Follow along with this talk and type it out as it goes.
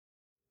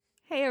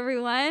Hey,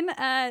 everyone.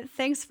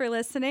 Thanks for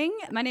listening.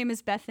 My name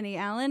is Bethany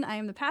Allen. I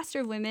am the pastor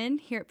of women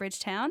here at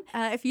Bridgetown.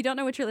 If you don't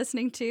know what you're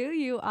listening to,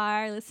 you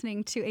are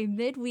listening to a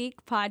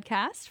midweek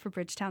podcast for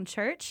Bridgetown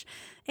Church.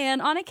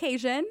 And on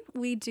occasion,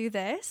 we do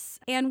this.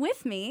 And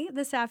with me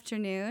this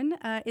afternoon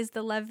is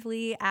the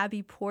lovely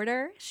Abby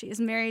Porter. She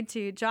is married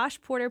to Josh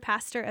Porter,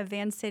 pastor of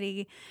Van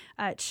City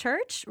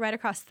Church right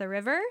across the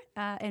river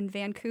in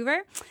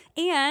Vancouver.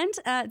 And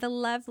the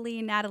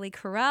lovely Natalie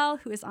Carell,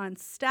 who is on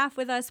staff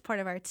with us, part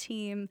of our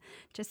team.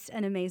 Just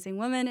an amazing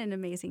woman, an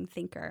amazing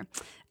thinker.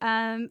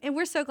 And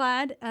we're so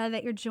glad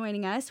that you're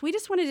joining us. We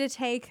just wanted to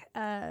take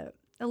a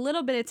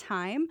little bit of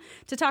time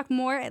to talk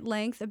more at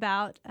length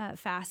about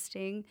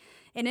fasting.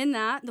 And in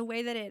that, the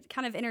way that it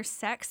kind of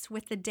intersects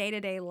with the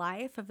day-to-day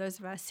life of those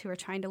of us who are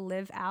trying to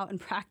live out and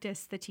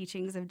practice the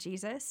teachings of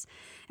Jesus.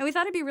 And we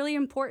thought it'd be really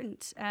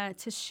important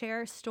to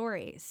share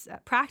stories,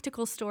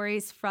 practical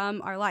stories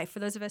from our life. For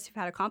those of us who've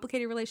had a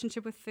complicated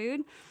relationship with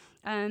food,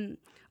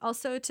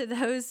 also to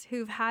those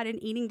who've had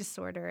an eating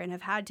disorder and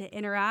have had to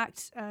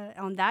interact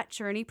on that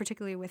journey,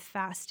 particularly with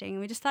fasting.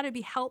 We just thought it'd be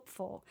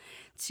helpful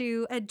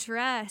to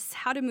address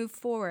how to move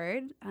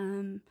forward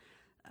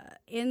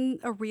in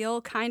a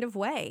real kind of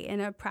way, in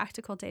a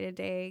practical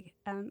day-to-day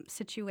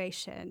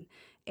situation,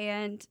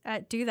 and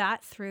do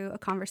that through a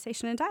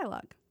conversation and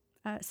dialogue.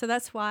 So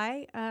that's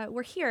why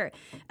we're here.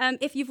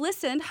 If you've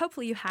listened,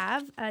 hopefully you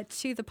have,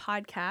 to the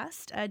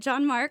podcast,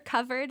 John Mark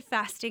covered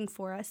fasting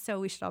for us, so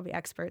we should all be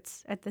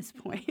experts at this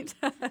point.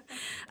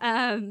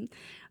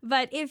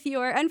 But if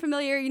you're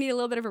unfamiliar, you need a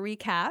little bit of a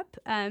recap.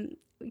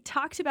 We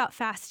talked about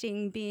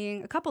fasting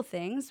being a couple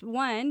things.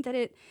 One, that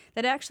it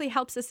actually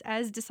helps us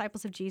as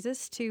disciples of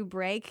Jesus to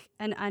break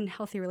an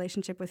unhealthy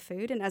relationship with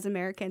food. And as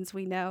Americans,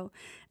 we know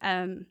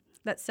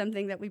that's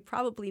something that we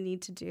probably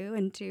need to do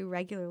and do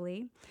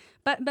regularly.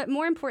 But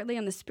more importantly,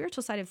 on the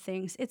spiritual side of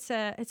things, it's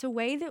a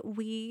way that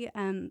we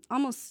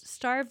almost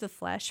starve the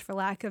flesh, for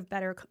lack of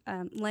better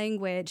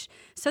language,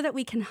 so that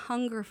we can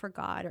hunger for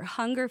God or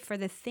hunger for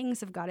the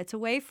things of God. It's a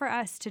way for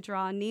us to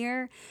draw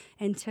near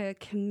and to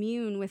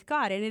commune with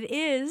God. And it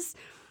is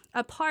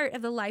a part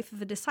of the life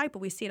of a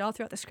disciple. We see it all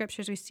throughout the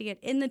scriptures. We see it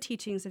in the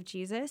teachings of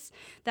Jesus,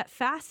 that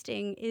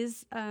fasting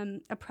is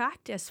a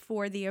practice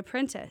for the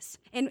apprentice.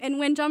 And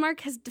when John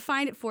Mark has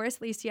defined it for us,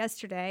 at least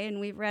yesterday, and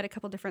we've read a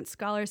couple different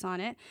scholars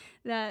on it,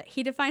 that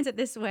he defines it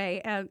this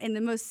way, in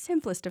the most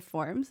simplest of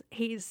forms.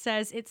 He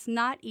says it's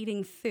not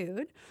eating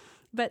food,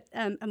 but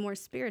a more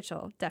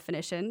spiritual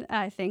definition,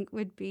 I think,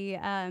 would be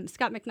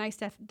Scott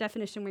McKnight's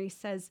definition, where he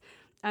says,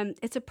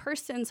 it's a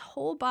person's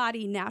whole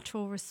body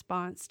natural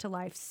response to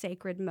life's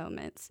sacred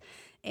moments.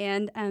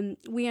 And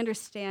we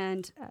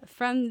understand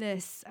from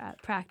this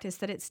practice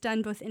that it's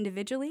done both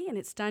individually and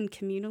it's done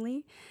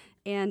communally.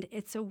 And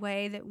it's a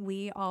way that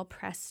we all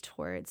press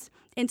towards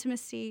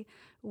intimacy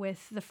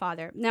with the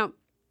Father. Now,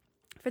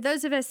 for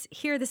those of us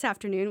here this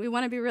afternoon, we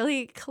want to be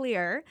really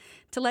clear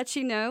to let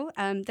you know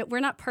that we're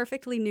not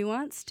perfectly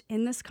nuanced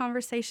in this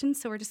conversation.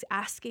 So we're just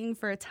asking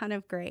for a ton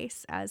of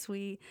grace as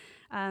we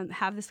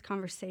have this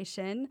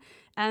conversation.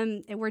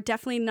 And we're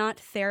definitely not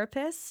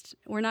therapists.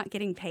 We're not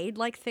getting paid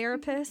like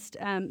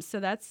therapists. So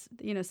that's,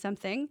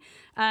 something.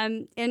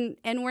 And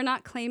we're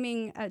not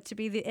claiming to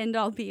be the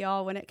end-all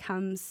be-all when it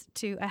comes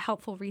to a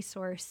helpful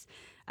resource,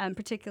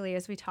 particularly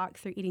as we talk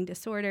through eating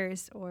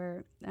disorders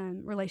or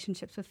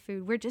relationships with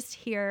food. We're just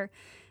here,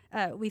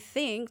 we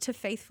think, to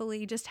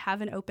faithfully just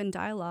have an open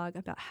dialogue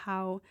about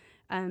how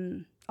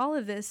all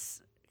of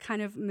this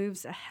kind of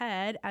moves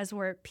ahead as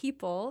we're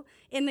people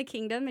in the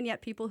kingdom and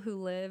yet people who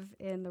live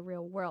in the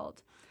real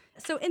world.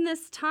 So in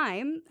this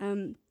time,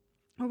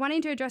 we're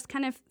wanting to address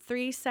kind of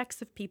three sects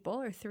of people,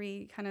 or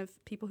three kind of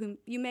people who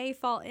you may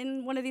fall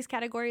in one of these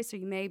categories, or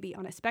you may be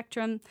on a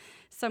spectrum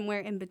somewhere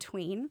in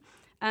between.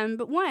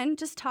 But one,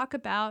 just talk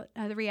about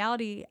the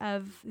reality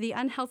of the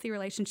unhealthy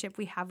relationship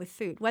we have with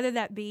food, whether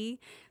that be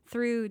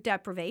through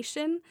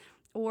deprivation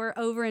or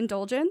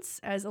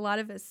overindulgence, as a lot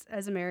of us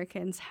as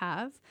Americans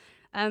have.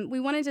 We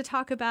wanted to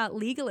talk about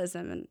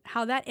legalism and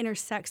how that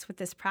intersects with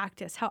this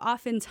practice, how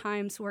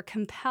oftentimes we're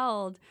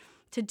compelled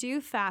to do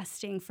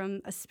fasting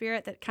from a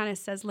spirit that kind of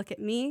says, look at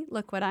me,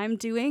 look what I'm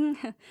doing,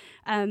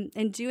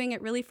 and doing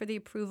it really for the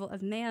approval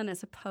of man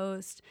as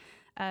opposed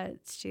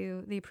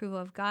to the approval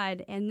of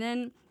God. And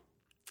then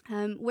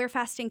where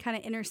fasting kind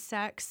of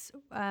intersects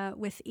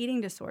with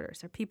eating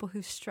disorders, or people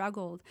who've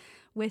struggled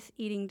with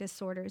eating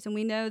disorders. And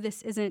we know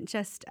this isn't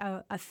just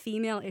a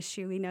female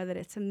issue. We know that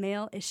it's a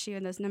male issue,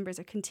 and those numbers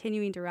are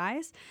continuing to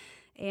rise.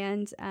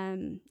 And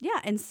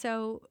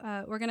so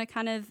we're going to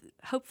kind of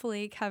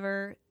hopefully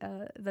cover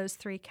those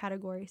three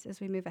categories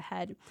as we move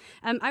ahead.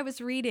 I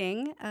was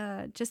reading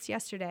just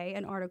yesterday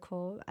an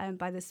article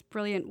by this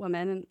brilliant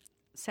woman, and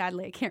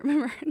sadly I can't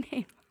remember her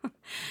name.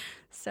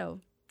 So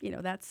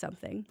that's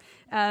something.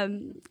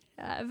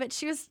 But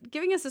she was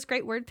giving us this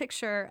great word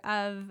picture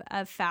of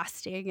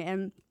fasting.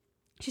 And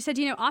she said,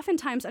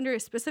 oftentimes under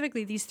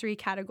specifically these three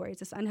categories,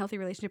 this unhealthy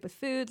relationship with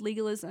food,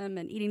 legalism,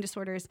 and eating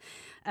disorders,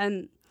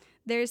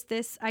 there's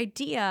this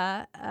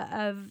idea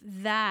of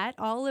that,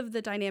 all of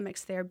the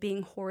dynamics there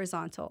being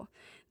horizontal.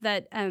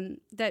 That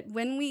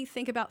when we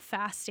think about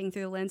fasting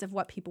through the lens of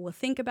what people will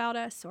think about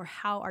us, or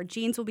how our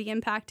genes will be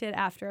impacted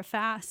after a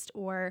fast,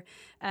 or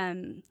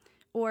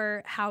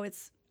how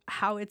it's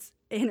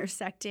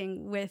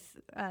intersecting with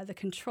the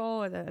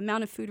control or the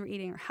amount of food we're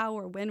eating, or how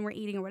or when we're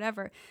eating, or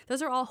whatever,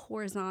 those are all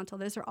horizontal.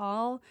 Those are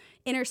all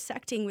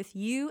intersecting with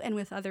you and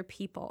with other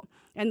people,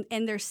 and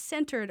they're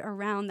centered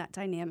around that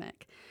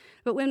dynamic.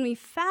 But when we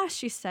fast,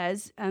 she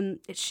says,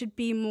 it should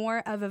be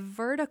more of a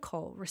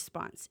vertical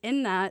response,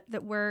 in that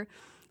we're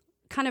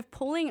kind of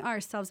pulling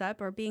ourselves up,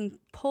 or being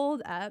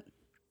pulled up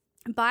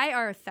by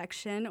our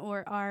affection,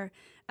 or our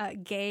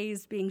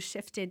gaze being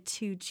shifted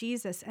to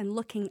Jesus and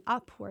looking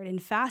upward. In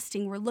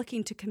fasting, we're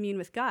looking to commune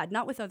with God,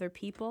 not with other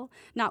people,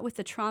 not with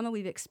the trauma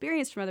we've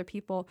experienced from other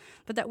people,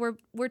 but that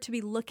we're to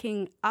be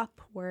looking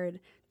upward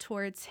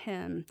towards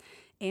Him.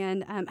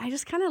 And I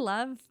just kind of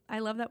love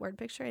that word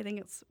picture. I think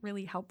it's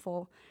really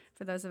helpful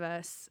for those of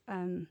us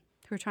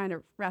who are trying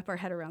to wrap our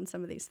head around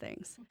some of these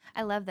things.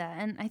 I love that.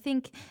 And I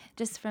think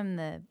just from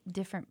the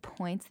different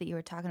points that you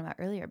were talking about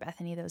earlier,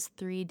 Bethany, those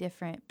 3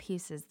 different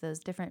pieces, those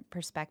different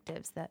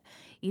perspectives that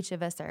each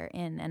of us are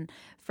in. And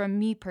from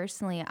me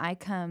personally, I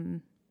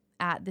come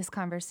at this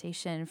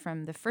conversation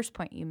from the first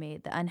point you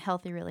made, the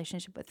unhealthy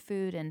relationship with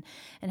food and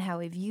how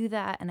we view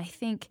that. And I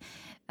think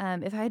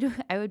if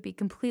I would be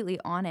completely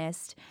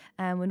honest,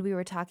 when we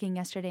were talking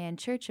yesterday in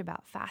church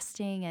about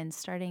fasting and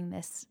starting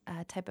this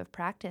type of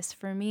practice,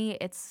 for me,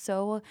 it's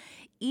so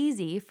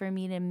easy for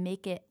me to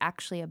make it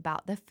actually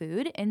about the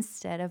food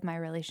instead of my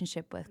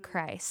relationship with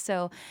Christ.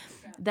 So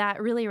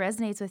that really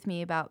resonates with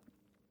me about,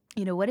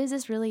 what is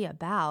this really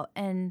about?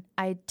 And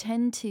I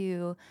tend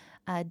to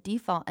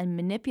default and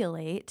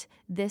manipulate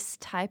this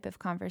type of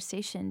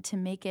conversation to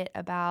make it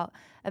about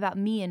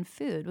me and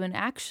food, when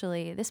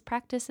actually this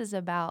practice is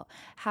about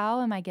how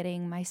am I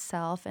getting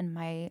myself and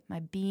my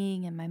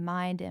being and my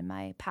mind and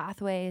my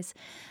pathways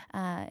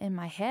in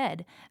my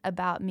head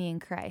about me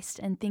and Christ,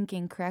 and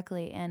thinking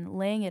correctly and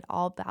laying it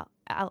all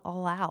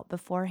out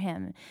before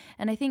Him.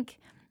 And I think,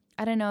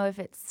 I don't know if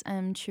it's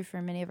true for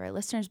many of our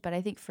listeners, but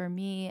I think for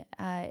me,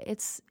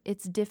 it's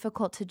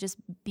difficult to just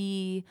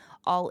be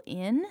all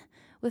in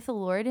with the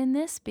Lord in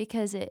this,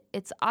 because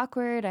it's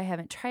awkward. I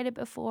haven't tried it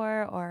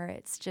before, or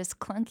it's just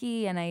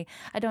clunky and I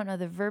don't know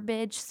the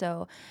verbiage.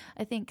 So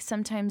I think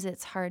sometimes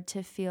it's hard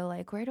to feel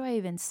like, where do I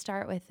even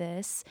start with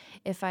this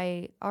if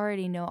I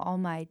already know all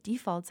my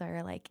defaults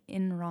are like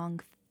in wrong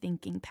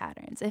thinking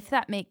patterns, if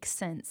that makes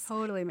sense.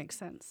 Totally makes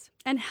sense.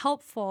 And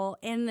helpful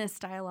in this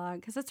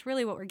dialogue, because that's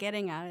really what we're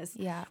getting at is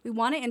we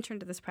want to enter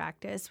into this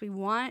practice. We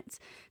want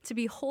to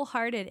be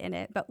wholehearted in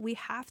it, but we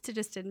have to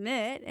just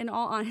admit, in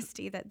all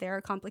honesty, that there are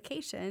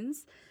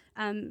complications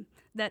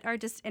that are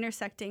just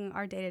intersecting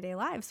our day-to-day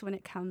lives when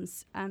it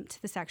comes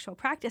to this actual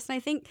practice. And I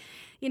think,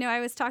 I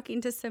was talking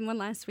to someone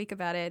last week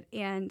about it,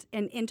 and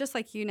just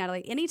like you,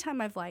 Natalie,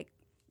 anytime I've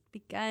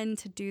begun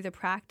to do the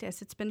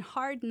practice, it's been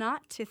hard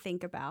not to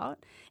think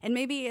about. And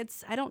maybe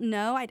it's, I don't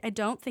know, I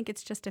don't think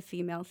it's just a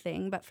female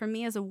thing, but for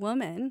me as a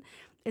woman,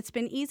 it's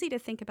been easy to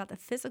think about the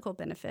physical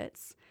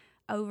benefits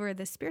over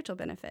the spiritual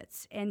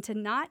benefits, and to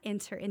not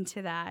enter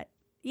into that,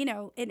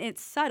 and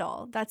it's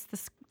subtle. That's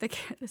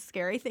the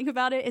scary thing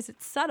about it, is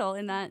it's subtle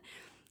in that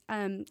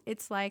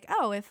it's like,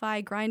 oh, if I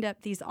grind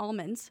up these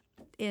almonds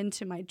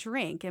into my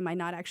drink, am I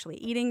not actually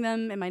eating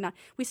them? Am I not?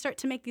 We start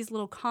to make these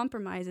little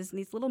compromises and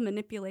these little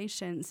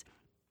manipulations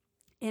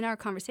in our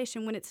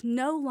conversation when it's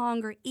no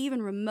longer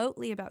even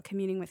remotely about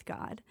communing with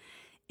God.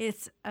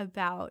 It's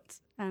about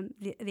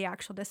the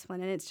actual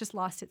discipline, and it's just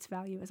lost its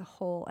value as a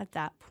whole at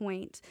that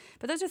point.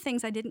 But those are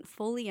things I didn't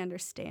fully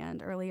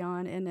understand early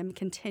on, and am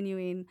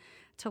continuing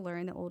to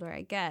learn the older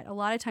I get. A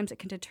lot of times it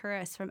can deter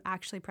us from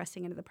actually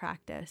pressing into the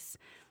practice.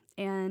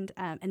 And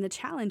the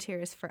challenge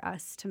here is for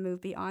us to move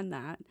beyond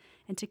that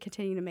and to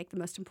continue to make the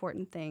most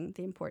important thing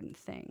the important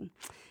thing.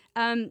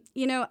 When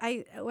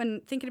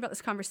thinking about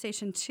this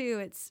conversation too,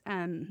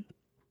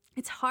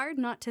 it's hard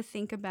not to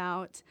think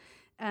about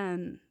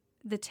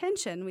the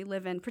tension we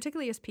live in,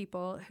 particularly as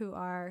people who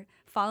are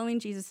following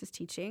Jesus'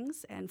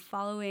 teachings and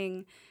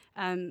following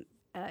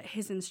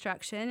His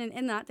instruction. And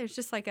in that, there's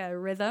just like a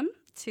rhythm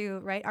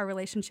to our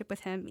relationship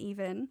with Him,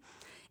 even.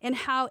 And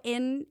how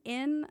in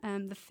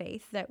the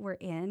faith that we're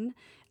in,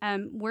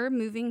 we're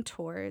moving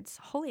towards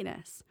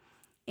holiness.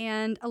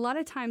 And a lot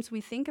of times we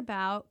think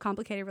about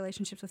complicated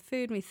relationships with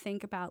food, and we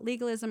think about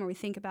legalism, or we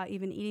think about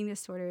even eating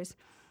disorders.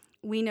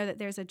 We know that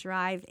there's a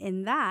drive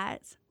in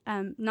that,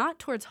 not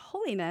towards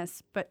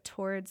holiness, but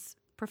towards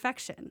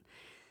perfection.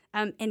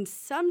 And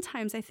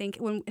sometimes I think,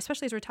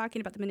 especially as we're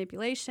talking about the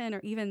manipulation or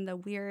even the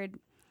weird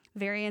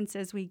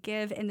variances we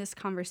give in this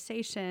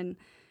conversation,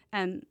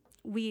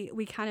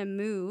 we kind of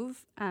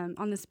move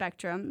on the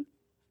spectrum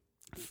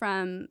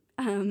from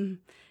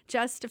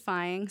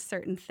justifying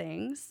certain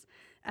things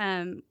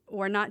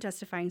or not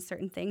justifying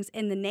certain things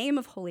in the name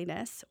of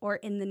holiness or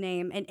in the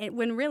name, and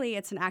when really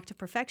it's an act of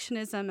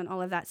perfectionism and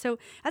all of that. So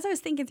as I was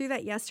thinking through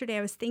that yesterday,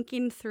 I was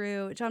thinking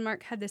through, John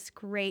Mark had this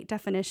great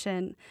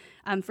definition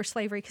for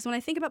slavery, because when I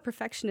think about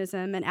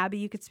perfectionism, and Abby,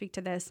 you could speak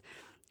to this,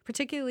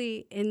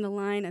 particularly in the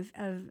line of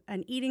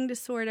an eating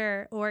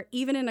disorder or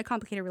even in a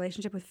complicated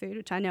relationship with food,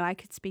 which I know I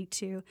could speak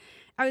to,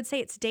 I would say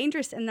it's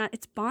dangerous in that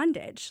it's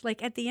bondage.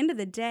 Like at the end of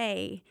the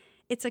day,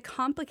 it's a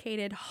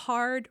complicated,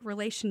 hard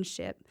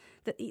relationship.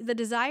 The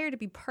desire to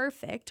be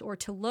perfect or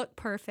to look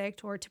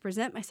perfect or to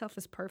present myself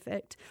as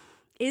perfect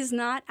is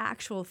not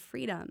actual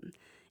freedom.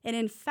 And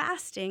in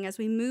fasting, as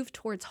we move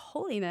towards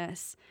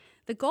holiness,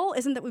 the goal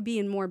isn't that we be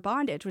in more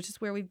bondage, which is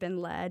where we've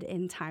been led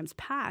in times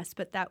past,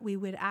 but that we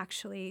would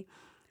actually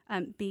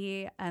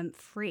be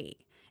free.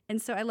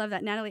 And so I love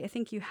that. Natalie, I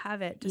think you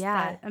have it, just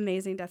that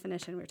amazing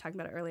definition. We were talking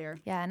about it earlier.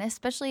 Yeah, and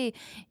especially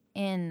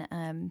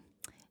in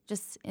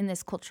just in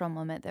this cultural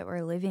moment that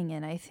we're living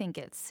in, I think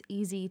it's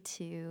easy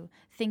to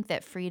think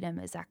that freedom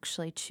is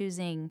actually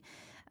choosing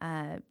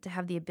to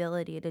have the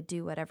ability to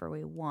do whatever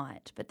we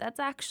want. But that's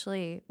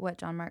actually what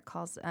John Mark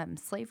calls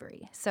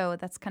slavery. So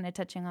that's kind of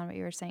touching on what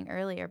you were saying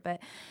earlier. But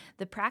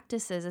the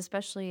practices,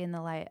 especially in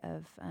the light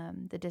of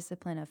the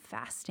discipline of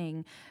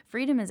fasting,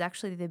 freedom is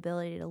actually the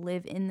ability to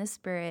live in the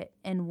Spirit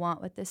and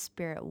want what the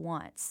Spirit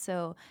wants.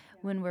 So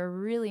when we're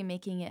really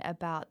making it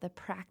about the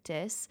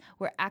practice,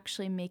 we're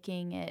actually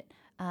making it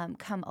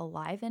come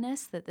alive in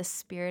us, that the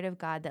Spirit of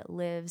God that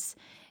lives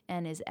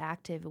and is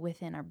active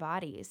within our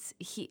bodies,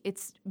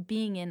 it's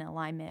being in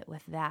alignment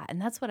with that. And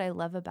that's what I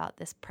love about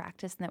this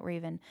practice, and that we're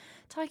even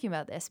talking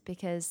about this,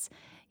 because,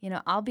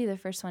 I'll be the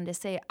first one to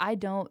say I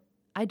don't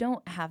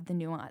have the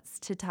nuance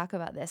to talk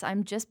about this.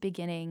 I'm just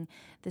beginning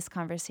this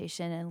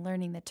conversation and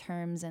learning the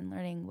terms and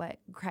learning what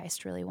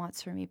Christ really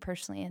wants for me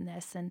personally in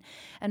this. And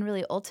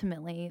really,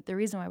 ultimately, the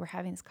reason why we're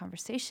having this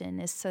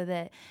conversation is so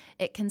that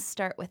it can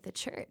start with the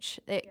church.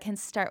 It can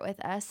start with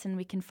us, and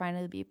we can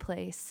finally be a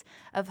place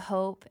of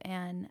hope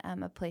and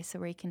a place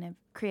where we can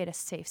create a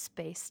safe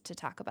space to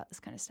talk about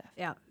this kind of stuff.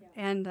 Yeah.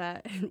 And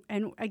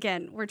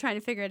again, we're trying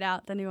to figure it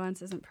out. The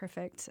nuance isn't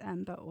perfect,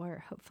 but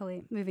we're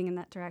hopefully moving in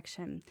that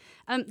direction.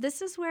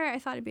 This is where I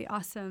thought it'd be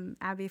awesome,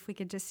 Abby, if we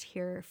could just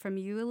hear from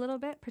you a little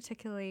bit,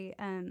 particularly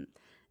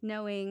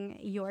knowing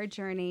your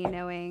journey,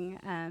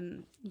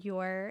 knowing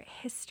your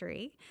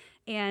history.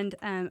 And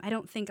I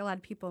don't think a lot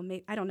of people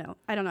I don't know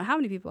how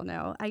many people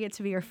know. I get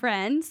to be your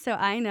friend, so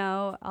I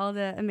know all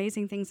the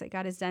amazing things that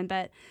God has done.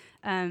 But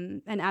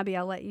and Abby,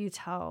 I'll let you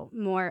tell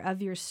more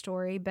of your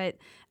story. But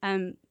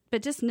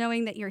just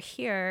knowing that you're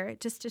here,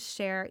 just to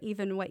share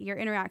even what your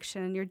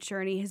interaction and your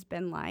journey has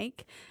been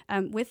like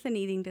with an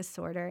eating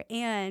disorder,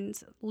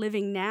 and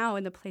living now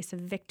in the place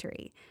of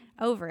victory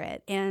over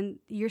it. And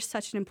you're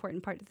such an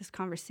important part of this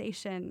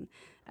conversation.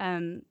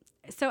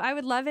 So I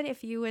would love it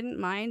if you wouldn't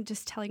mind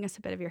just telling us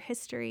a bit of your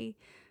history,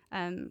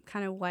 kind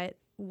of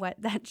what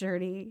that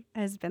journey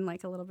has been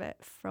like a little bit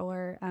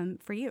for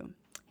you.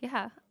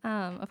 Yeah,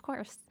 of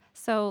course.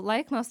 So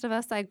like most of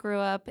us, I grew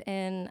up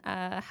in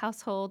a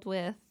household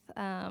with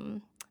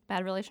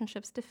bad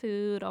relationships to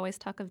food, always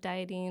talk of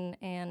dieting,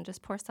 and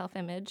just poor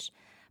self-image.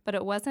 But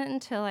it wasn't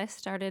until I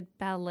started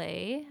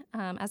ballet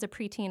as a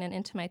preteen and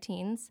into my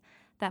teens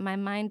that my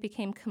mind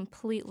became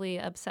completely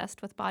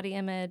obsessed with body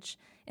image,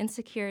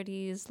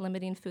 insecurities,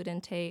 limiting food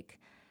intake,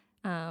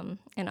 and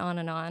on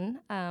and on.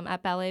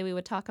 At ballet, we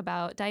would talk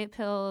about diet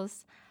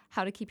pills,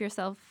 how to keep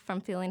yourself from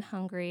feeling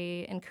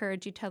hungry,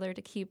 encourage each other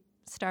to keep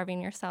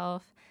starving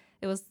yourself.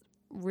 It was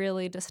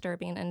really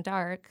disturbing and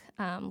dark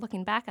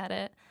looking back at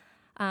it.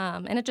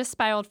 And it just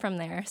spiraled from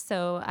there.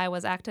 So I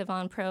was active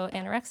on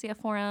pro-anorexia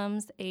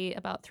forums, ate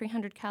about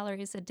 300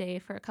 calories a day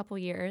for a couple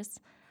years,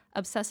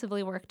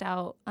 obsessively worked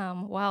out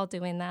while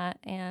doing that,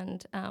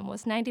 and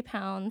was 90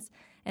 pounds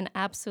and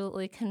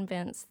absolutely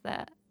convinced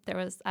that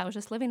I was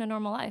just living a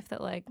normal life,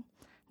 that like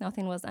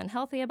nothing was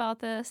unhealthy about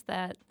this,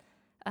 that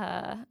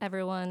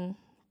everyone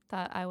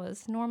thought I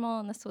was normal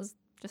and this was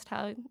just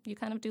how you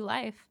kind of do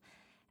life.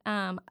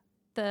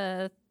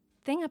 The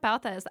thing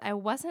about that is I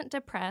wasn't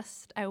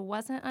depressed. I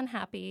wasn't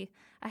unhappy.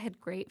 I had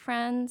great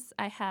friends.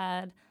 I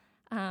had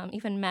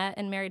even met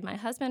and married my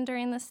husband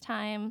during this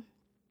time.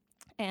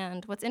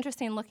 And what's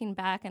interesting looking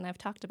back, and I've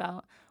talked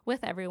about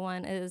with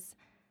everyone, is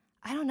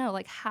I don't know,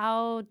 like,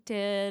 how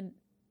did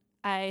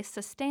I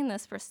sustain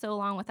this for so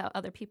long without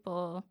other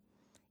people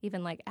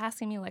even like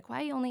asking me, like,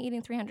 why are you only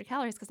eating 300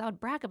 calories? Because I would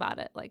brag about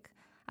it. Like,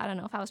 I don't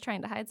know if I was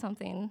trying to hide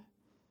something,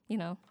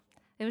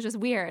 it was just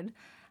weird.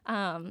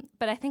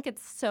 But I think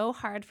it's so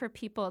hard for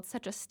people. It's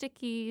such a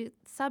sticky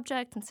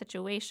subject and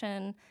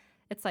situation.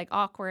 It's like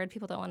awkward.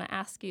 People don't want to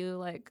ask you,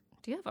 like,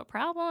 do you have a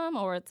problem?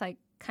 Or it's like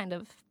kind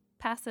of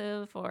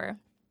passive or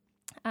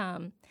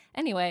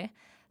anyway.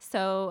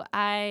 So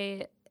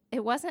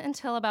it wasn't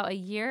until about a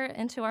year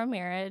into our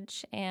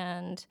marriage,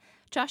 and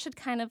Josh had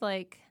kind of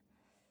like,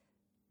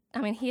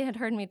 he had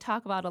heard me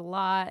talk about a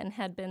lot and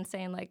had been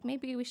saying, like,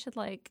 maybe we should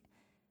like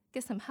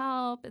get some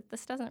help.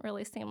 This doesn't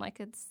really seem like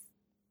it's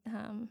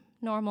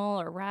normal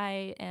or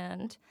right.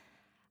 And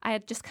I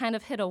had just kind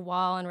of hit a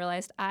wall and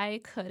realized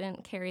I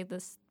couldn't carry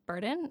this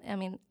burden. I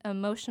mean,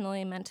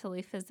 emotionally,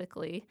 mentally,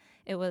 physically,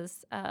 it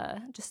was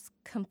just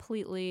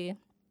completely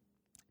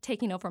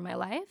taking over my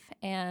life.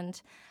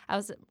 And I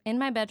was in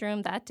my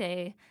bedroom that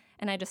day,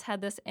 and I just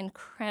had this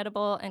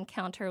incredible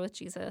encounter with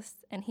Jesus.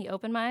 And he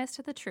opened my eyes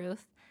to the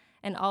truth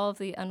and all of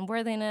the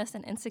unworthiness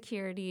and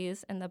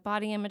insecurities and the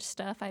body image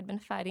stuff I'd been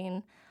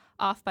fighting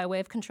off by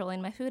way of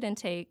controlling my food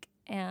intake.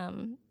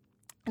 And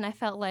I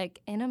felt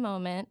like in a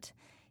moment,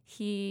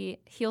 he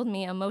healed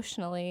me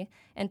emotionally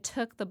and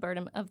took the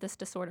burden of this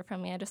disorder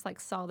from me. I just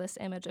saw this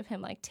image of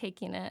him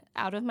taking it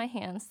out of my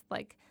hands,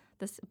 like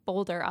this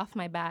boulder off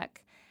my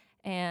back.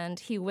 And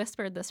he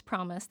whispered this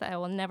promise that I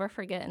will never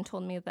forget and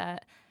told me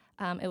that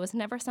it was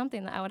never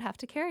something that I would have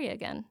to carry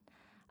again,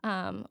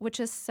 which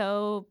is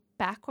so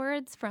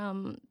backwards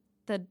from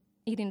the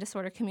eating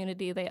disorder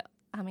community.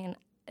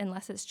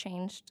 Unless it's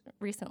changed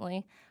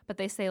recently, but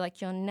they say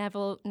you're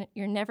never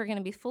going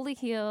to be fully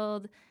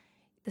healed.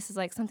 This is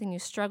something you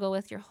struggle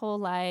with your whole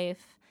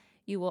life.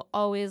 You will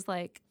always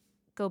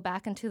go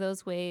back into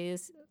those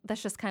ways.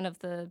 That's just kind of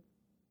the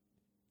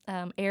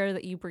air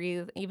that you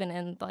breathe, even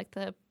in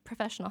the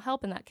professional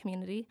help in that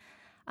community.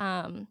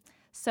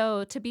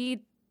 So to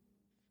be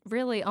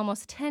really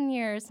almost 10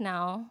 years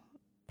now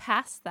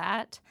past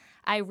that,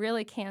 I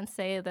really can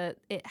say that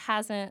it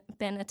hasn't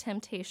been a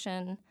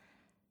temptation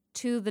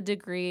to the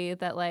degree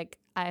that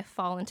I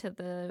fall into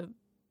the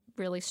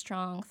really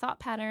strong thought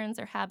patterns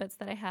or habits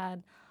that I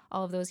had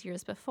all of those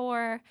years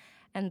before,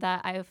 and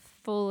that I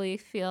fully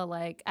feel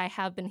like I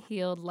have been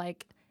healed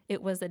like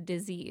it was a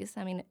disease.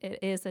 I mean, it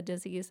is a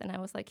disease, and I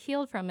was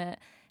healed from it.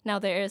 Now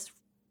there is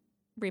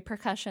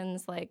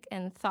repercussions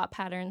and thought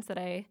patterns that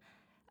I,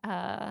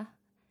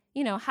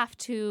 have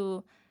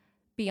to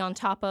be on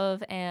top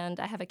of, and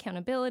I have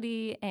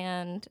accountability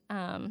and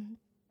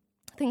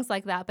things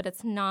like that. But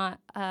it's not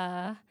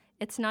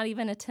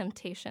even a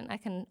temptation. I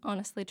can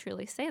honestly,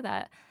 truly say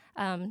that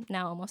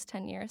now, almost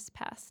 10 years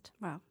past.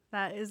 Wow,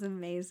 that is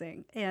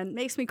amazing, and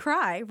makes me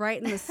cry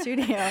right in the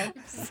studio.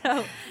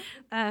 So,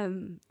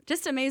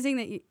 just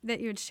amazing that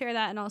you would share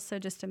that, and also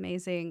just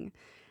amazing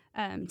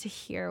to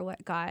hear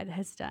what God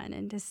has done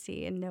and to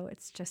see and know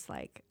it's just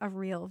a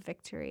real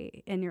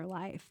victory in your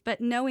life.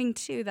 But knowing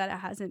too that it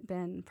hasn't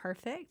been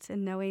perfect,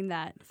 and knowing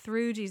that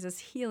through Jesus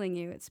healing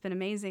you, it's been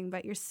amazing.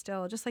 But you're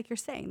still, just like you're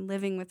saying,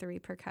 living with the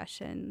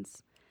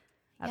repercussions.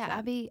 Yeah,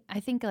 Abby, I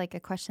think a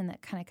question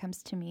that kind of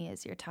comes to me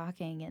as you're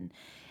talking,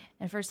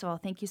 and first of all,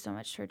 thank you so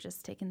much for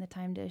just taking the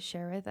time to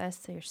share with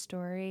us your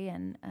story,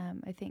 and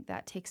I think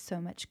that takes so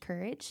much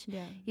courage,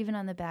 even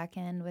on the back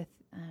end with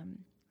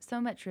so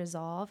much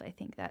resolve. I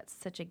think that's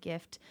such a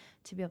gift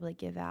to be able to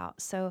give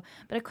out. So,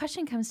 but a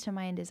question comes to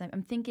mind is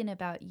I'm thinking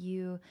about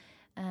you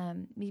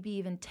maybe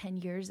even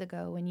 10 years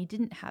ago when you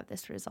didn't have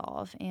this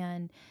resolve,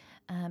 and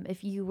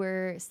if you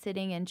were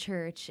sitting in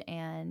church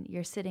and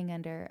you're sitting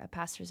under a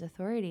pastor's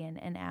authority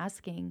and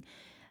asking,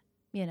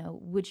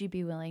 would you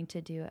be willing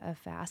to do a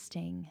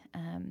fasting?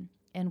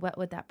 And what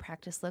would that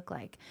practice look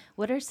like?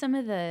 What are some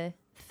of the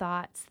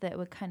thoughts that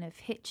would kind of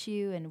hit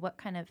you, and what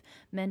kind of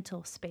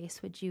mental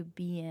space would you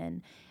be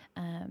in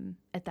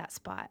at that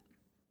spot?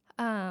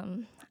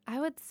 I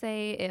would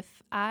say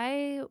if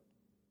I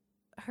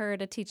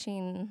heard a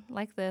teaching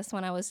like this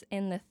when I was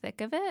in the thick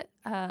of it,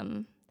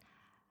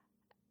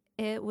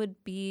 it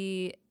would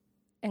be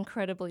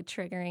incredibly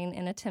triggering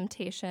and a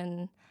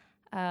temptation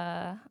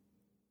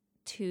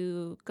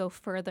to go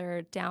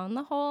further down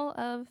the hole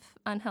of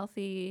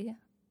unhealthy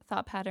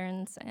thought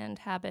patterns and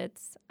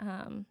habits.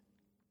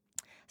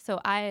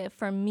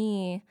 For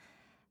me,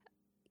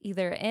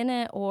 either in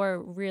it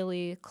or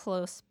really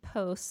close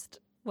post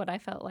what I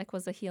felt like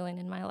was a healing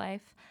in my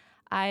life,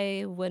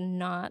 I would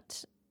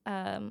not,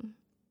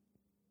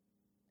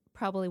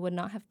 probably would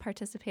not have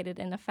participated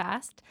in a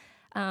fast,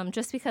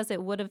 just because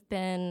it would have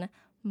been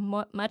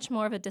much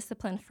more of a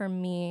discipline for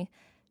me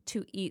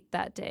to eat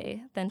that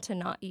day than to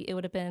not eat. It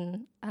would have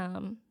been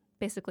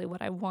basically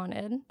what I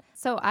wanted.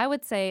 So I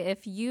would say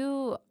if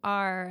you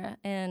are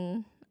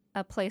in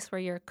a place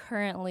where you're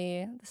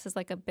currently, this is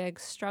a big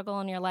struggle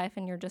in your life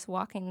and you're just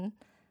walking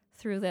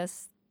through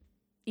this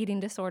eating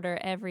disorder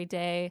every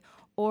day,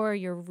 or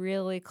you're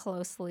really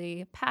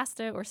closely past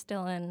it or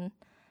still in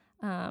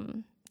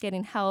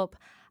getting help,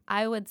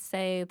 I would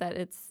say that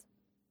it's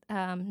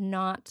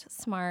not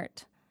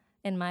smart,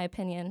 in my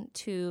opinion,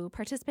 to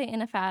participate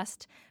in a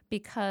fast,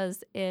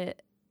 because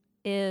it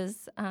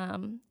is,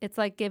 it's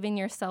like giving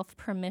yourself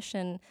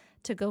permission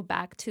to go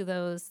back to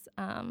those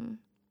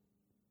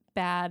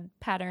bad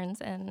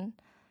patterns and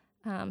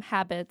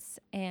habits,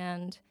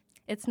 and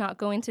it's not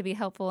going to be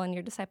helpful in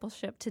your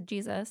discipleship to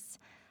Jesus.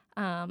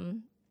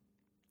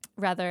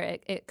 Rather,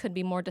 it could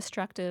be more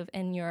destructive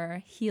in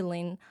your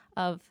healing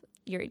of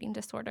your eating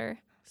disorder.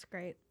 That's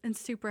great and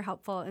super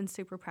helpful and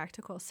super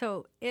practical.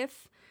 So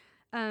if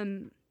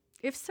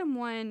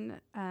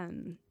someone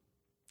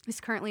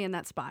is currently in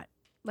that spot,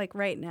 like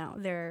right now,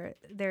 they're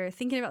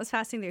thinking about this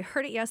fasting, they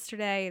heard it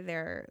yesterday,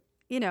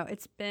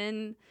 it's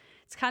been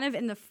it's kind of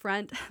in the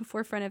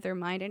forefront of their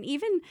mind. And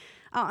even,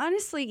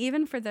 honestly,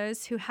 even for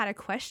those who had a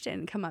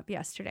question come up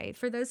yesterday,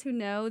 for those who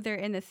know they're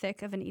in the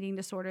thick of an eating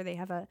disorder, they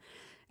have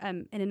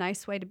in a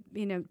nice way to,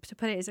 to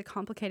put it, is a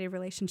complicated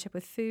relationship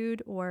with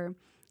food, or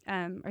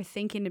are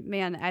thinking,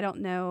 man, I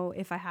don't know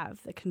if I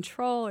have the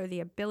control or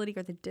the ability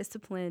or the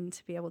discipline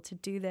to be able to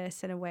do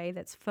this in a way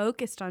that's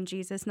focused on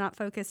Jesus, not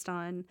focused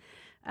on,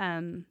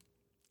 on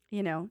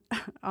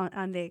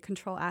the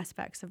control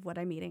aspects of what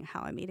I'm eating,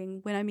 how I'm eating,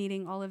 when I'm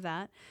eating, all of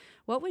that.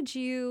 What would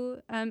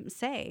you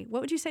say?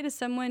 What would you say to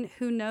someone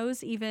who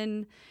knows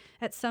even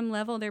at some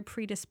level they're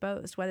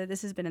predisposed, whether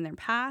this has been in their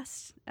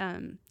past,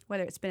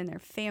 whether it's been in their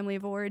family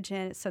of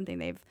origin, it's something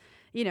they've,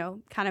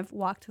 kind of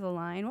walked the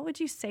line. What would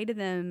you say to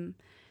them?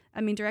 I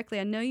mean, directly,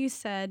 I know you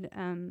said,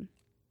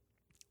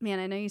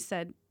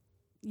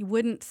 you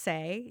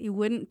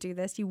wouldn't do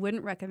this. You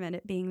wouldn't recommend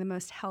it being the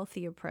most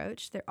healthy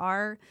approach. There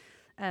are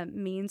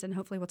means, and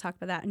hopefully we'll talk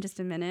about that in just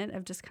a minute,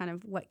 of just kind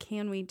of what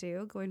can we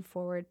do going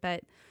forward.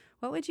 But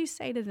what would you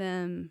say to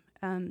them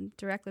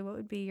directly? What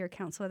would be your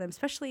counsel to them,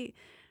 especially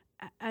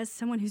as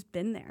someone who's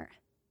been there,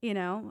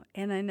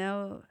 And I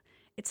know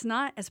it's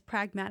not as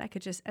pragmatic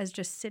as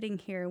just sitting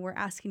here. We're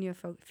asking you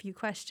a few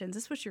questions.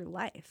 This was your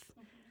life.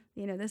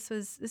 This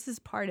is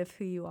part of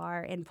who you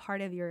are and part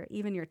of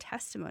your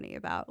testimony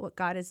about what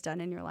God has done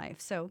in your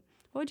life. So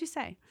what would you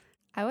say?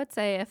 I would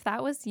say if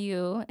that was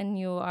you and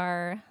you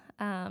are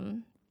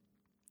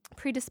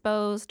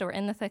predisposed or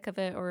in the thick of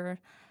it, or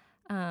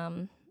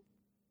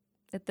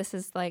that this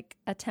is like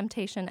a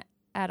temptation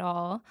at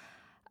all,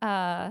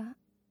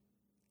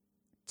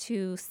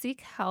 to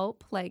seek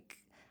help, like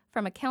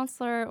from a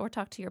counselor or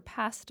talk to your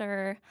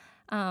pastor.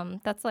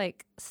 That's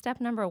like step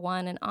number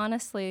one. And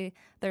honestly,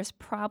 there's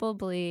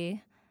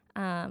probably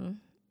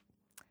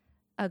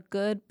a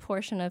good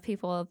portion of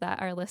people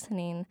that are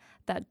listening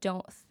that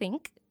don't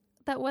think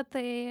that what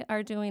they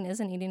are doing is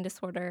an eating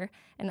disorder.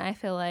 And I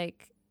feel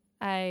like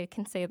I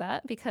can say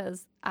that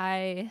because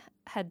I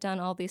had done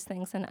all these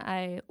things, and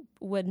I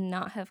would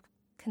not have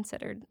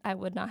considered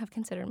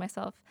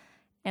myself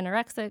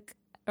anorexic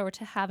or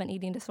to have an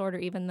eating disorder,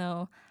 even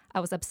though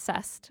I was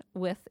obsessed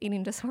with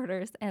eating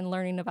disorders and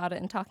learning about it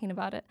and talking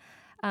about it.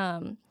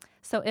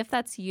 So if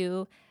that's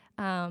you,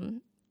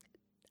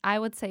 I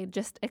would say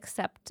just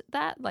accept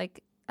that,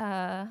 like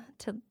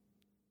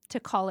to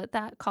call it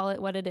that, call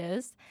it what it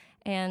is,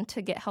 and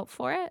to get help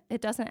for it.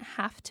 It doesn't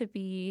have to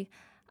be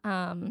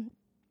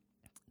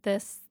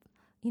this,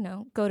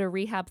 go to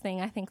rehab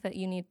thing. I think that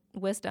you need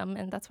wisdom,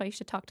 and that's why you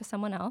should talk to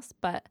someone else.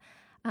 But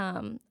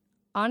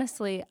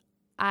honestly,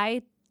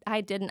 I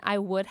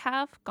would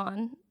have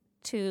gone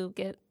to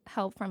get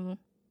help from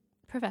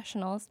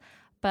professionals,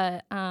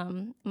 but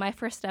my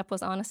first step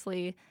was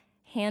honestly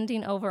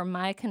handing over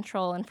my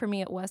control, and for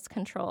me, it was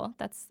control.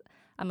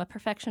 I'm a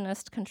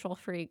perfectionist, control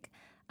freak.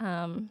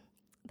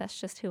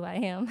 That's just who I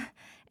am.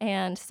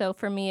 And so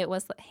for me, it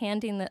was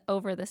handing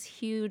over this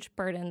huge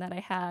burden that I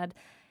had,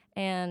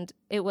 and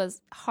it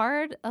was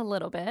hard a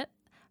little bit,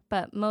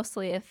 but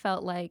mostly it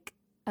felt like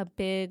a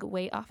big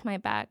weight off my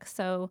back.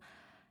 So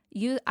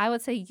I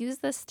would say use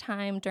this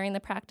time during the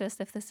practice,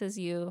 if this is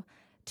you,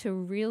 to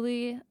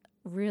really,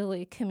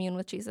 really commune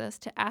with Jesus,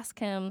 to ask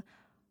him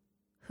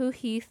who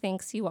he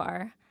thinks you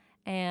are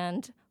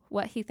and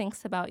what he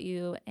thinks about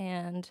you,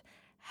 and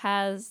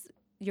has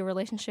your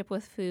relationship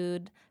with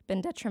food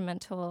been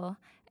detrimental,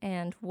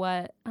 and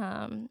what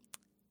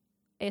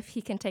if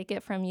he can take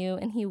it from you,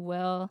 and he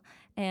will.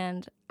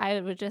 And I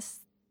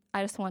just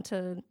want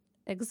to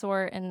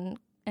exhort and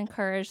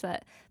encourage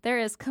that there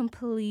is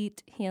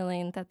complete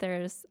healing, that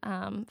there's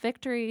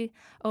victory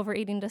over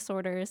eating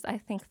disorders. I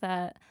think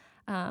that,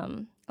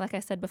 like I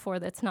said before,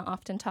 that's not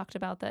often talked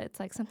about, that it's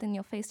like something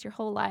you'll face your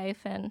whole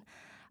life. And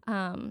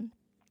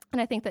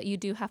I think that you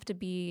do have to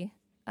be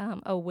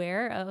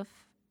aware of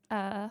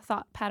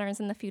thought patterns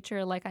in the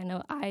future. Like, I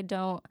know I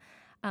don't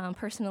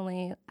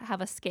personally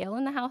have a scale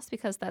in the house,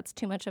 because that's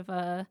too much of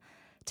a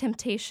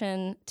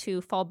temptation to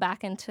fall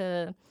back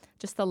into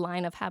just the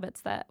line of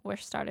habits that were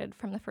started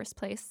from the first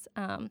place.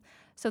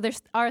 So there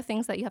are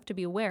things that you have to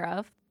be aware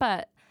of,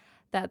 but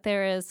that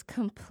there is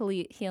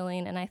complete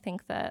healing. And I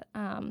think that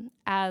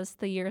as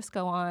the years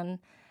go on,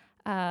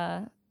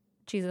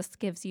 Jesus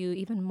gives you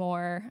even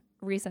more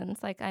reasons.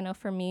 Like, I know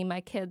for me, my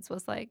kids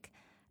was like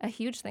a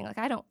huge thing. Like,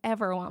 I don't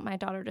ever want my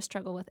daughter to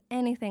struggle with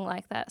anything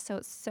like that. So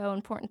it's so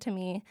important to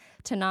me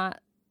to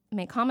not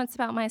make comments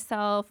about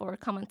myself or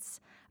comments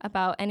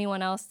about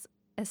anyone else,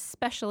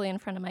 especially in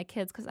front of my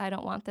kids, because I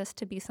don't want this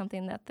to be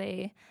something that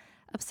they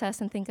obsess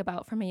and think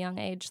about from a young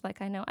age,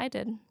 like I know I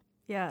did.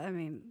 Yeah, I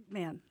mean,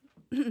 man,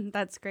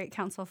 that's great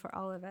counsel for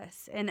all of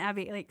us. And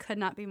Abby, could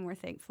not be more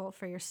thankful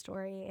for your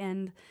story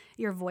and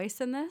your voice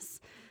in this.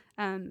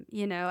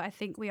 I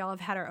think we all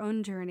have had our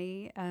own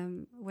journey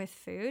with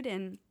food,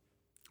 and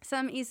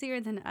some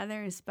easier than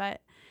others,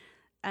 but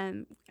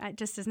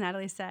just as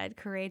Natalie said,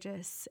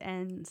 courageous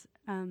and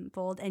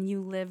bold, and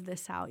you live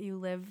this out. You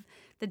live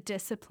the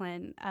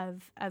discipline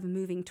of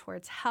moving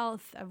towards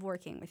health, of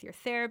working with your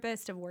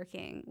therapist, of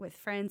working with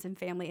friends and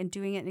family, and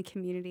doing it in a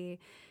community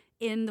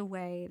in the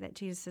way that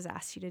Jesus has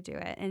asked you to do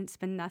it. And it's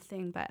been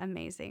nothing but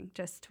amazing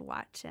just to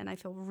watch. And I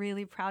feel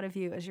really proud of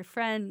you as your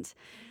friend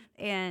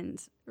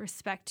and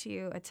respect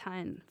you a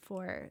ton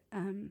for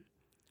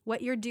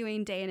what you're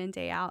doing day in and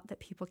day out that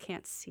people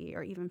can't see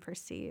or even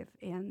perceive.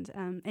 And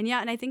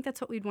I think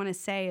that's what we'd want to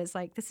say is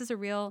like, this is a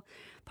real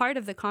part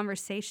of the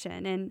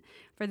conversation. And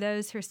for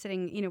those who are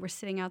sitting, we're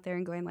sitting out there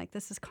and going like,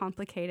 this is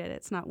complicated.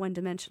 It's not one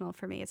dimensional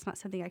for me. It's not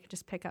something I could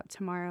just pick up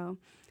tomorrow.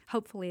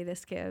 Hopefully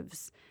this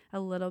gives a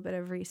little bit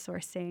of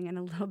resourcing and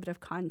a little bit of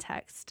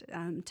context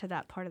to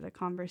that part of the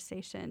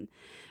conversation.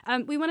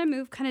 We want to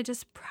move kind of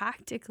just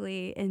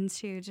practically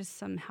into just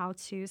some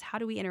how-tos. How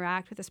do we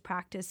interact with this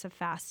practice of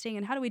fasting,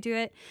 and how do we do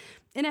it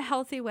in a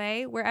healthy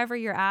way wherever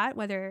you're at,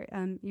 whether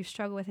you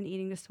struggle with an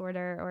eating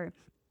disorder or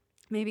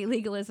maybe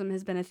legalism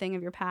has been a thing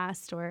of your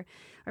past, or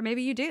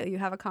maybe you do. You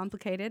have a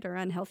complicated or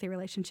unhealthy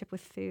relationship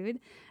with food.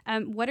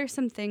 What are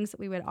some things that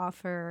we would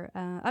offer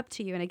up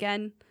to you? And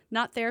again,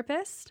 not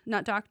therapists,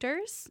 not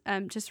doctors,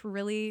 just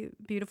really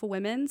beautiful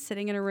women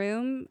sitting in a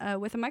room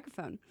with a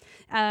microphone.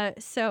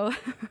 So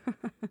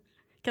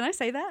can I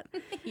say that?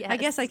 Yes. I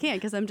guess I can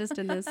because I'm just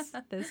in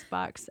this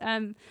box.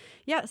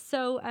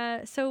 So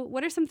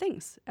what are some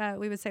things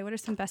we would say? What are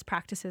some best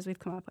practices we've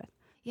come up with?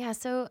 Yeah,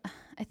 so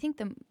I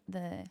think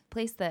the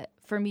place that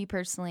for me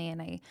personally, and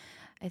I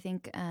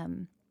think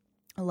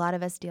a lot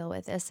of us deal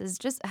with this, is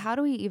just how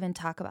do we even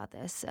talk about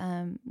this?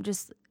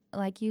 Just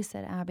like you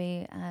said,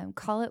 Abby,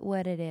 call it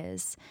what it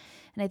is.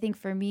 And I think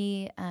for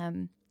me,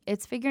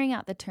 it's figuring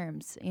out the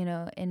terms,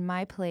 in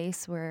my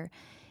place where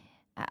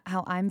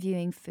how I'm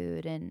viewing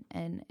food,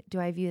 and do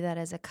I view that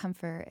as a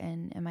comfort,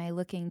 and am I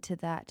looking to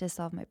that to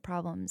solve my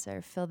problems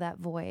or fill that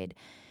void?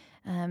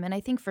 And I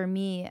think for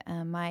me,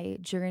 my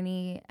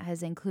journey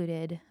has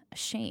included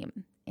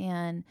shame,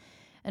 and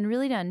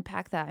really to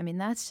unpack that. I mean,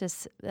 that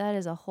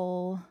is a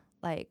whole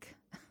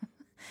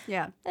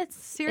it's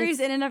series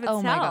in and of itself.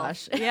 Oh my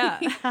gosh, yeah.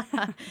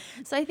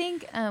 So I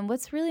think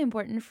what's really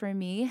important for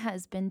me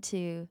has been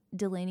to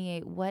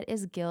delineate what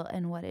is guilt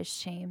and what is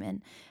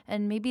shame,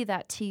 and maybe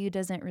that to you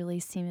doesn't really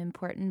seem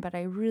important, but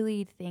I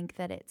really think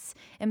that it's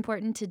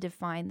important to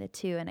define the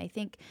two. And I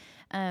think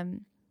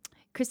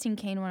Christine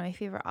Kane, one of my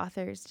favorite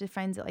authors,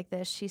 defines it like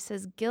this. She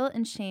says, guilt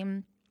and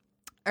shame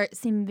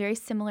seem very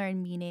similar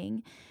in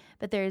meaning,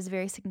 but there is a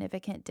very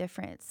significant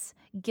difference.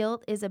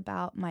 Guilt is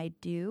about my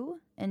do,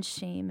 and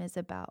shame is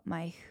about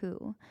my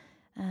who.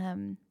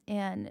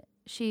 And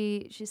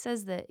she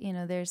says that,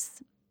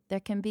 there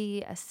can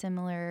be a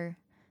similar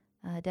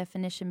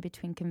definition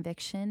between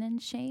conviction and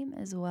shame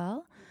as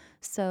well.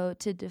 So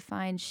to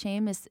define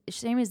shame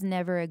is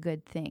never a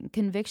good thing.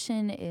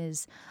 Conviction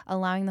is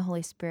allowing the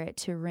Holy Spirit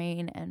to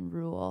reign and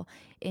rule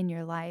in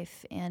your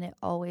life, and it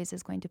always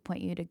is going to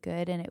point you to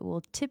good, and it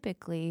will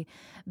typically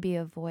be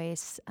a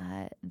voice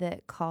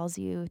that calls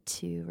you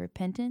to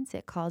repentance,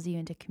 it calls you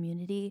into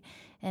community,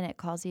 and it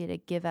calls you to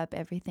give up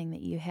everything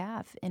that you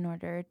have in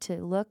order to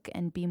look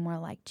and be more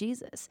like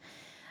Jesus.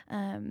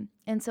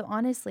 And so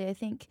honestly, I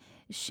think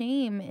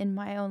shame in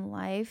my own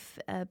life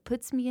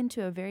puts me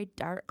into a very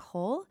dark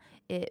hole.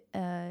 It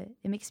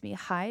makes me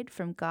hide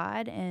from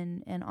God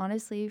and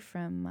honestly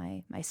from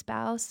my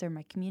spouse or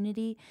my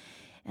community,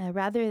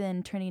 rather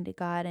than turning to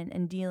God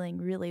and dealing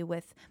really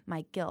with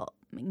my guilt.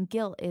 I mean,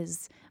 guilt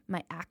is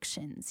my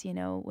actions.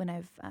 When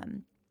I've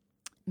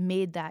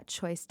made that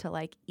choice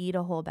to eat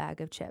a whole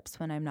bag of chips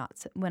when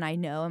I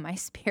know in my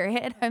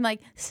spirit I'm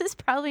like, this is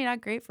probably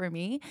not great for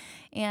me,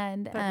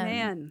 but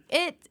man,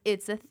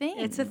 it's a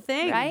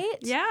thing, right?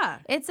 Yeah,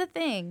 it's a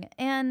thing.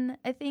 And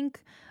I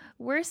think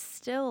we're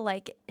still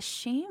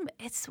shame,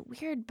 it's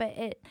weird,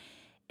 but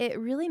it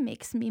really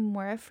makes me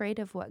more afraid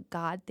of what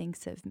God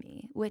thinks of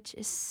me, which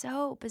is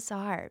so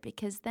bizarre,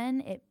 because then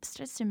it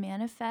starts to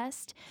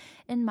manifest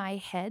in my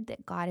head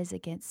that God is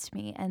against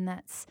me. And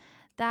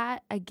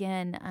that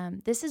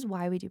again, this is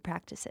why we do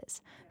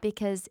practices,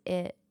 because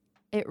it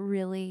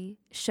really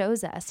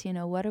shows us,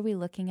 what are we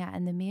looking at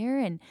in the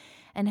mirror,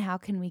 and how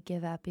can we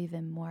give up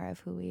even more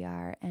of who we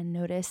are and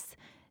notice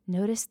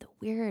the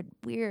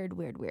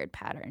weird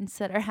patterns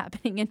that are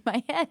happening in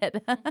my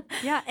head.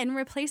 Yeah, and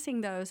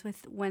replacing those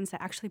with ones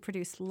that actually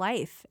produce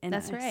life in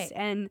us. That's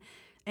right.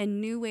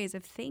 And new ways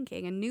of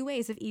thinking and new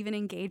ways of even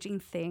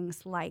engaging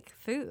things like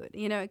food.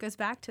 It goes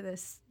back to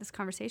this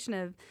conversation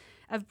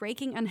of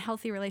breaking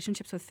unhealthy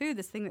relationships with food,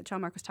 this thing that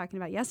John Mark was talking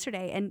about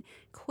yesterday. And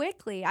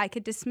quickly, I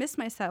could dismiss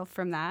myself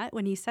from that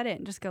when he said it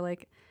and just go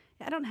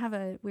I don't have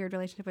a weird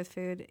relationship with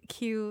food.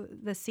 Cue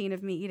the scene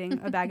of me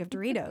eating a bag of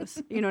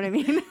Doritos. You know what I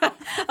mean?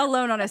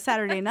 Alone on a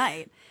Saturday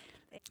night.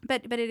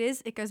 But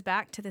it goes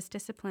back to this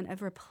discipline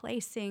of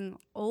replacing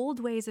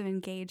old ways of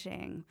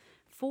engaging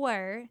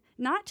for,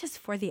 not just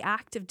for the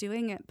act of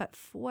doing it, but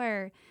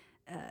for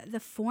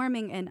the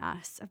forming in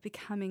us of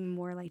becoming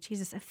more like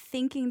Jesus, of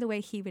thinking the way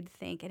he would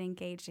think and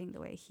engaging the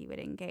way he would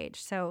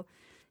engage. So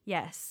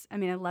Yes. I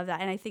mean, I love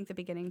that. And I think the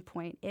beginning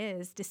point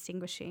is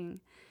distinguishing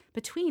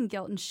between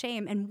guilt and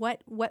shame and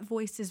what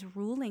voice is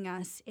ruling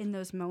us in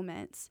those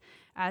moments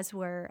as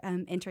we're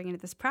entering into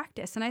this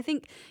practice. And I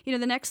think, the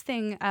next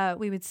thing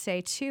we would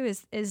say too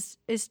is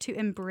to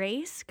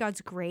embrace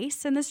God's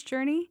grace in this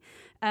journey.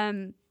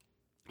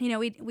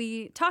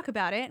 We talk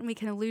about it and we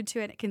can allude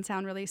to it. It can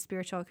sound really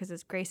spiritual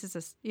because grace is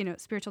a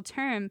spiritual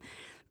term.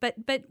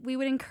 But we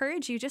would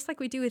encourage you, just like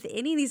we do with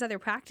any of these other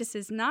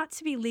practices, not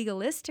to be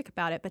legalistic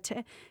about it, but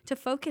to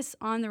focus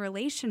on the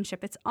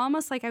relationship. It's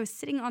almost like I was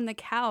sitting on the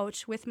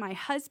couch with my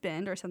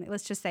husband or something.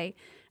 Let's just say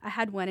I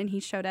had one and he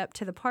showed up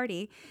to the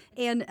party.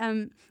 And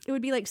it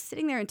would be like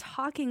sitting there and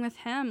talking with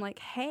him like,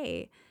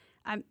 hey,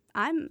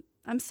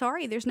 I'm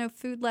sorry there's no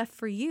food left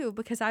for you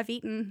because I've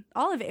eaten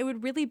all of it. It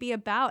would really be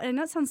about, and I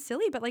know it sounds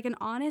silly, but like an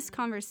honest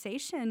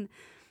conversation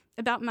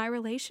about my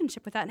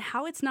relationship with that and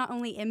how it's not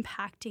only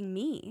impacting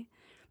me,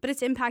 but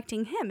it's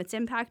impacting him. It's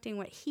impacting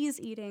what he's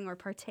eating or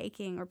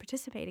partaking or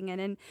participating in.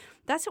 And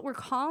that's what we're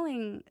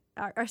calling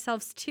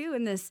ourselves to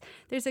in this.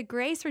 There's a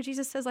grace where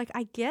Jesus says, like,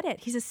 I get it.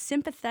 He's a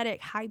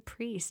sympathetic high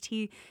priest.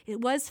 It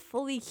was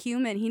fully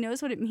human. He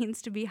knows what it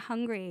means to be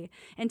hungry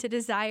and to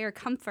desire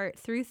comfort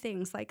through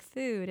things like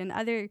food and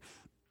other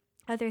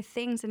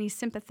things, and he's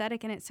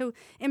sympathetic in it. So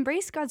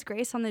embrace God's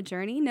grace on the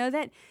journey. Know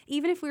that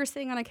even if we were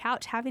sitting on a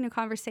couch having a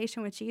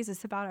conversation with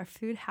Jesus about our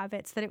food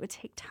habits, that it would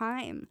take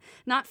time,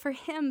 not for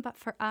him, but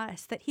for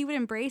us, that he would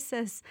embrace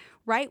us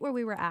right where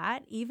we were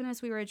at, even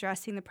as we were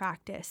addressing the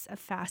practice of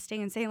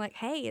fasting and saying like,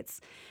 hey,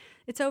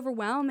 it's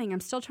overwhelming. I'm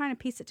still trying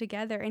to piece it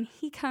together. And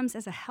he comes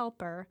as a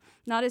helper,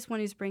 not as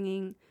one who's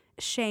bringing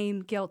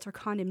shame, guilt, or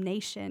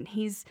condemnation.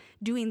 He's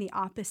doing the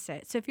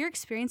opposite. So if you're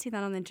experiencing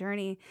that on the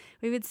journey,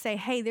 we would say,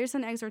 hey, there's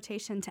an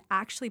exhortation to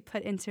actually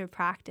put into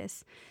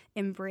practice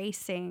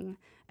embracing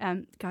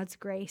God's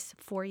grace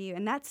for you.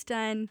 And that's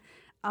done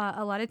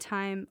a lot of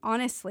time,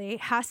 honestly,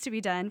 has to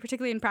be done,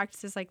 particularly in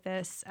practices like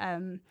this,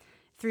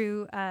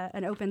 through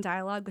an open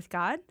dialogue with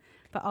God,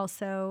 but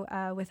also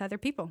with other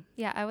people.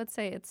 Yeah, I would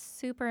say it's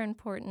super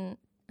important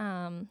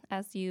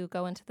as you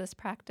go into this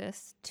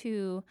practice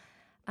to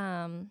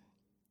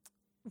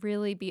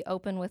really be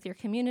open with your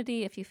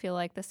community if you feel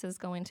like this is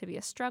going to be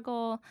a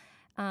struggle.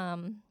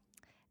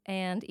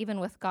 And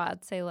even with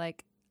God, say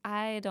like,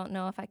 I don't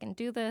know if I can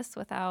do this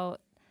without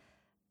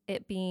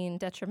it being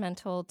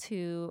detrimental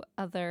to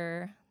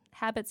other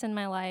habits in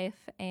my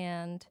life,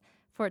 and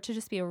for it to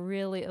just be a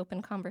really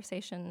open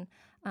conversation.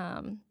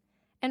 And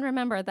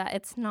remember that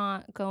it's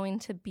not going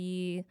to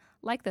be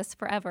like this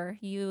forever.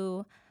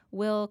 You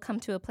will come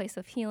to a place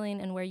of healing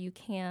and where you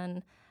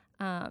can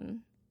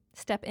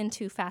step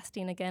into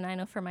fasting again. I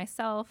know for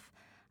myself,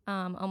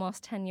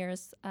 almost 10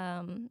 years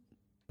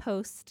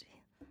post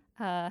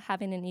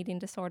having an eating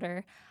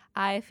disorder,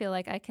 I feel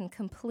like I can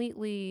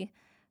completely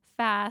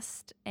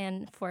fast,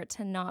 and for it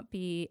to not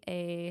be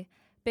a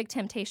big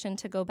temptation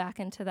to go back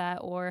into that,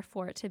 or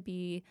for it to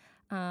be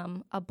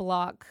a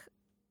block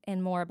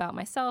and more about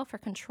myself or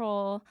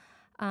control,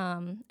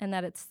 and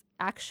that it's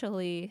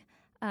actually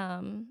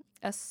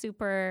a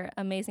super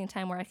amazing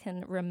time where I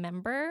can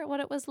remember what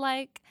it was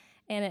like.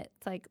 And it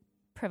like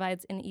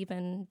provides an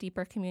even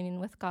deeper communion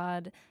with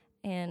God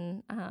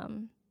in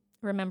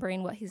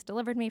remembering what he's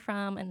delivered me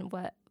from and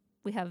what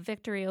we have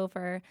victory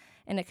over.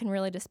 And it can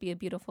really just be a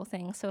beautiful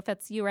thing. So if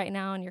it's you right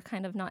now and you're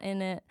kind of not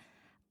in it,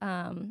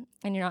 and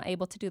you're not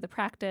able to do the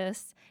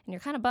practice, and you're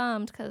kind of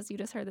bummed because you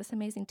just heard this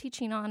amazing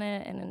teaching on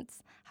it and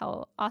it's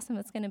how awesome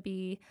it's going to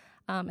be,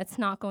 it's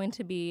not going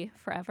to be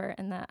forever.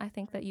 And that I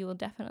think that you will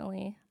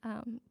definitely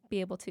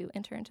be able to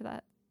enter into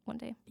that one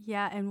day.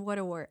 Yeah, and what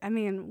a word. I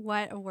mean,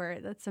 what a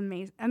word. That's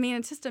amazing. I mean,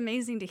 it's just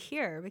amazing to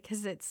hear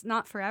because it's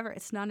not forever.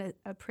 It's not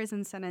a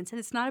prison sentence, and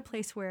it's not a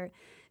place where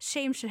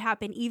shame should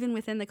happen even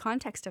within the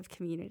context of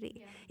community.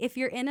 Yeah. If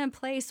you're in a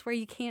place where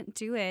you can't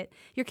do it,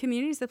 your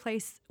community is the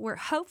place where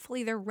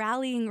hopefully they're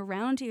rallying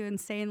around you and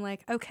saying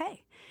like,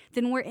 okay,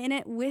 then we're in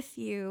it with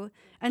you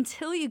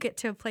until you get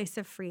to a place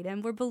of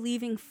freedom. We're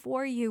believing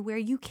for you where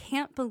you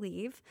can't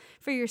believe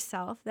for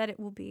yourself that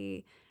it will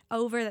be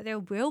over, that there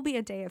will be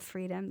a day of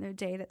freedom, the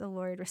day that the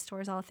Lord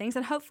restores all things.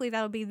 And hopefully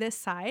that'll be this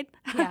side,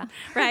 yeah.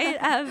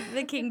 right, of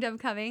the kingdom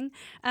coming.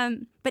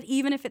 But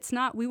even if it's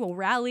not, we will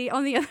rally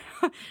on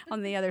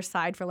the other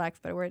side, for lack of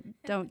a better word.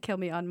 Don't kill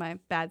me on my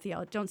bad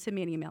theology. Don't send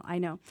me an email. I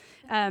know.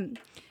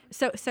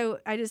 So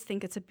I just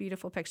think it's a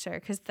beautiful picture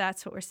because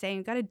that's what we're saying.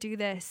 We've got to do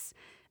this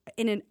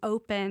in an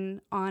open,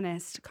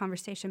 honest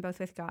conversation, both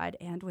with God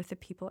and with the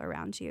people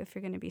around you if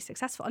you're going to be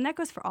successful. And that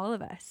goes for all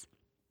of us.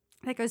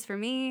 That goes for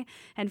me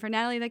and for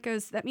Natalie.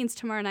 That means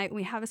tomorrow night when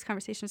we have this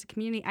conversation as a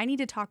community, I need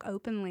to talk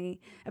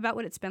openly about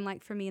what it's been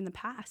like for me in the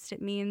past.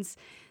 It means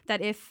that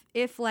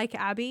if like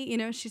Abby,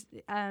 she's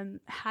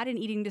had an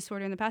eating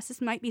disorder in the past, this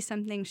might be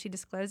something she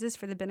discloses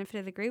for the benefit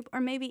of the group,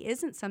 or maybe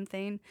isn't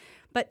something,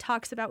 but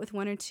talks about with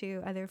one or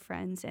two other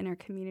friends in her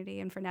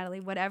community. And for Natalie,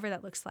 whatever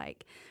that looks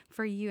like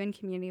for you in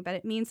community. But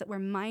it means that we're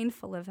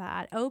mindful of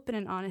that, open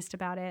and honest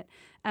about it,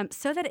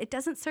 so that it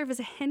doesn't serve as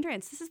a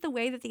hindrance. This is the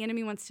way that the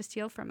enemy wants to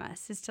steal from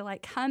us, is to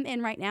like come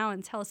in right now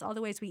and tell us all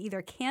the ways we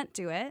either can't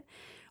do it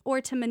or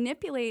to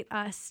manipulate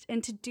us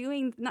into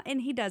doing,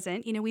 and he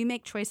doesn't, we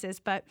make choices,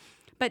 but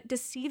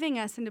deceiving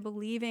us into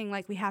believing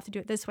like we have to do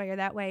it this way or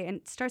that way, and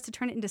starts to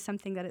turn it into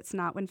something that it's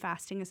not, when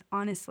fasting is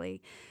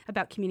honestly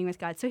about communing with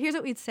God. So here's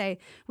what we'd say.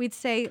 We'd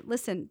say,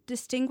 listen,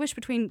 distinguish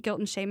between guilt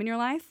and shame in your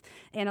life.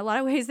 And a lot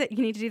of ways that you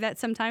need to do that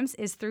sometimes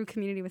is through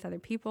community with other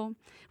people.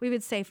 We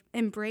would say,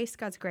 embrace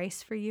God's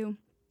grace for you.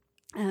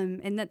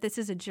 And that this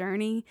is a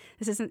journey.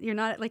 You're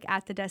not like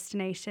at the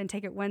destination.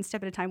 Take it one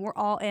step at a time. We're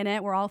all in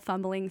it. We're all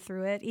fumbling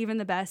through it, even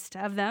the best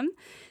of them.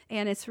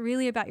 And it's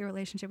really about your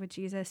relationship with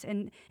Jesus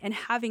and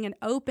having an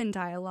open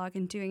dialogue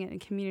and doing it in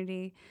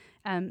community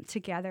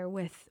together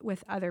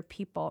with other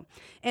people.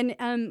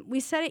 And we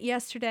said it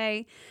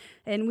yesterday,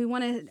 and we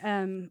want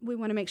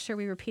to make sure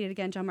we repeat it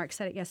again. John Mark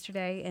said it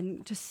yesterday,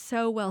 and just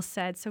so well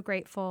said. So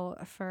grateful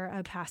for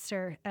a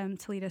pastor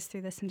to lead us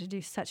through this and to do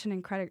such an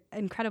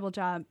incredible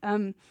job.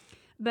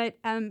 But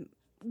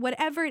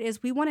whatever it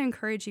is, we want to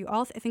encourage you.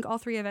 I think all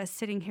three of us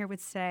sitting here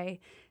would say,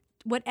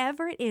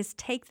 whatever it is,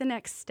 take the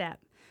next step.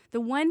 The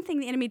one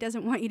thing the enemy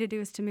doesn't want you to do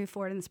is to move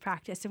forward in this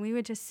practice. And we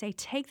would just say,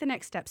 take the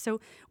next step.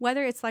 So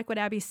whether it's like what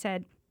Abby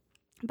said,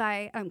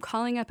 by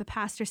calling up a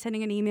pastor,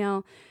 sending an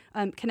email,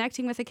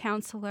 connecting with a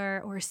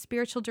counselor or a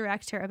spiritual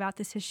director about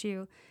this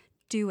issue,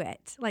 do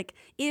it. Like,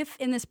 if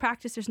in this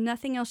practice there's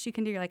nothing else you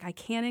can do, you're like, I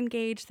can't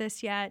engage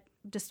this yet,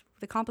 just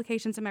the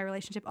complications in my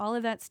relationship, all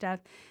of that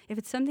stuff. If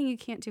it's something you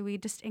can't do, we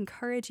just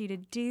encourage you to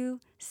do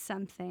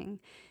something.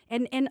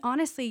 And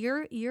honestly,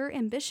 your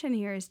ambition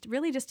here is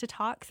really just to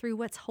talk through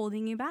what's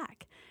holding you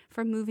back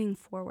from moving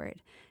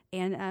forward.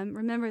 And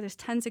remember, there's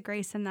tons of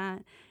grace in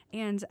that.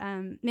 And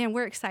man,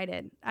 we're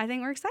excited. I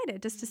think we're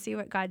excited just to see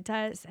what God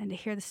does and to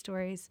hear the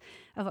stories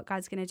of what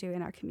God's going to do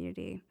in our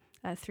community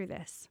through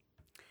this.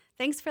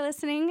 Thanks for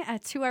listening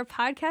to our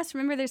podcast.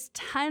 Remember, there's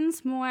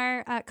tons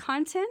more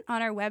content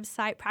on our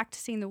website,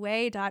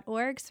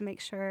 practicingtheway.org, so make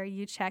sure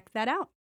you check that out.